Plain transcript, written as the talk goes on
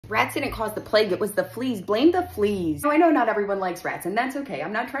Rats didn't cause the plague, it was the fleas. Blame the fleas. Now, I know not everyone likes rats, and that's okay.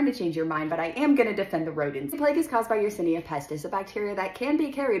 I'm not trying to change your mind, but I am gonna defend the rodents. The plague is caused by Yersinia pestis, a bacteria that can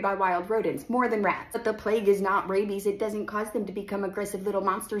be carried by wild rodents, more than rats. But the plague is not rabies. It doesn't cause them to become aggressive little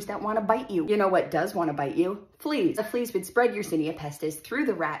monsters that want to bite you. You know what does want to bite you? Fleas. The fleas would spread Yersinia pestis through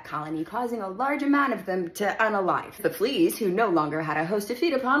the rat colony, causing a large amount of them to unalive. The fleas, who no longer had a host to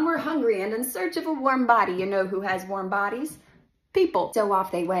feed upon, were hungry and in search of a warm body. You know who has warm bodies? People. So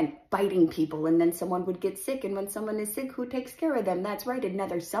off they went, biting people, and then someone would get sick, and when someone is sick, who takes care of them? That's right,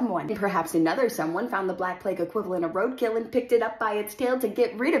 another someone. And perhaps another someone found the Black Plague equivalent of roadkill and picked it up by its tail to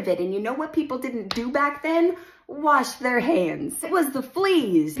get rid of it. And you know what people didn't do back then? Wash their hands. It was the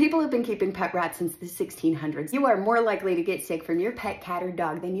fleas. People have been keeping pet rats since the 1600s. You are more likely to get sick from your pet cat or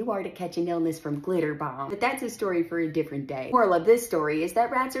dog than you are to catch an illness from glitter bomb. But that's a story for a different day. Moral of this story is that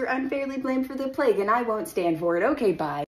rats are unfairly blamed for the plague, and I won't stand for it. Okay, bye.